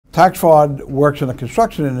Tax fraud works in the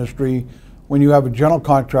construction industry when you have a general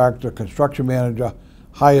contractor, construction manager,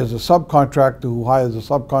 hires a subcontractor who hires a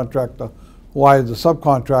subcontractor who hires a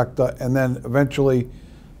subcontractor, and then eventually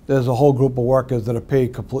there's a whole group of workers that are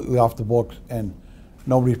paid completely off the books and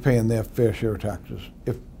nobody's paying their fair share of taxes,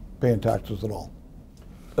 if paying taxes at all.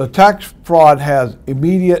 The tax fraud has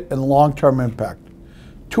immediate and long-term impact.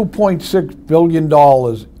 $2.6 billion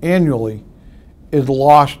annually is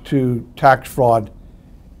lost to tax fraud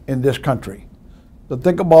in this country. So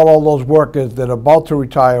think about all those workers that are about to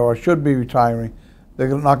retire or should be retiring. They're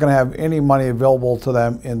not going to have any money available to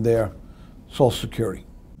them in their Social Security.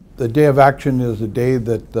 The Day of Action is the day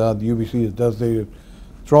that the UBC is designated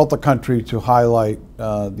throughout the country to highlight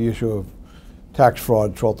the issue of tax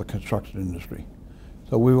fraud throughout the construction industry.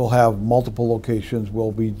 So we will have multiple locations.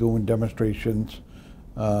 We'll be doing demonstrations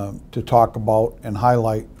to talk about and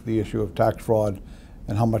highlight the issue of tax fraud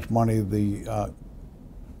and how much money the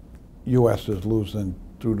U.S. is losing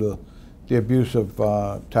through the abuse of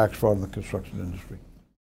tax fraud in the construction industry.